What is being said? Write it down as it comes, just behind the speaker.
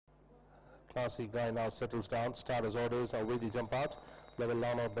Classy guy now settles down. Star as orders are ready to jump out. Level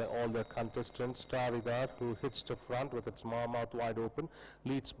honored by all the contestants. Star Idar, who hits the front with its mouth wide open.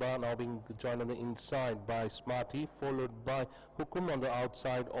 Leads bar now being joined on the inside by Smarty, followed by Hukum on the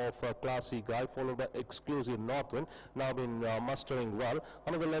outside of Classy guy, followed by Exclusive Northwind, now been mustering well.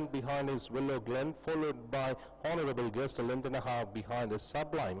 Another length behind is Willow Glen, followed by Honorable Guest, a length and a half behind is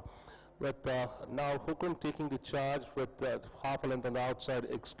Sublime. With now Hukum taking the charge with half a length on the outside,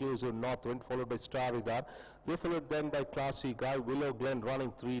 Exclusive Northwind, followed by Staridar. They followed then by Classy Guy, Willow Glen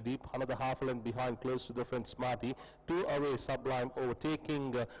running 3 deep, another half a length behind, close to the front Smarty, 2 away Sublime,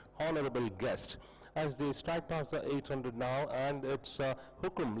 overtaking Honorable Guest. As they strike past the 800 now, and it's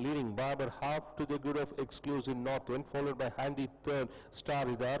Hukum leading by about half to the good of Exclusive Northwind, followed by handy third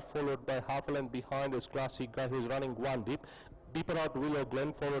Staridar, followed by half a length behind is Classy Guy, who's running 1 deep. Deeper out Willow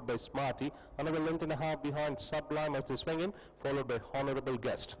Glen, followed by Smarty. Another length and a half behind Sublime as they swing in, followed by Honorable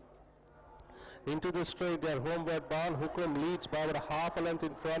Guest. Into the straight, their homeward bound. Hukum leads by about half a length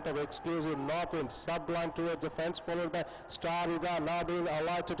in front of Exclusive Northwind. Sublime towards the fence, followed by Starida, now being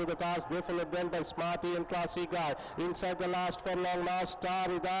alighted to the task. They followed then by Smarty and Classy Guy. Inside the last furlong now,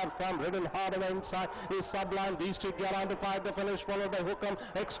 Starida from Ridden hard on the inside is Sublime. These two get on to fight the finish, followed by Hukum.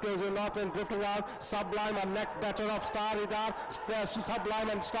 Exclusive Northwind drifting out. Sublime a neck better of Starida.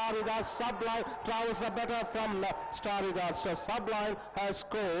 Sublime and Starida. Sublime travels the better from Starida. So Sublime has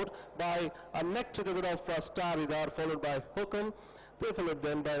scored by a neck to the good of Staridar, followed by Hukum. They followed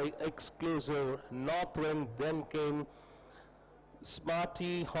then by Exclusive Northwind. Then came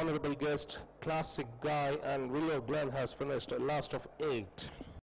Smarty, Honorable Guest, Classic Guy, and Willow Glen has finished last of 8.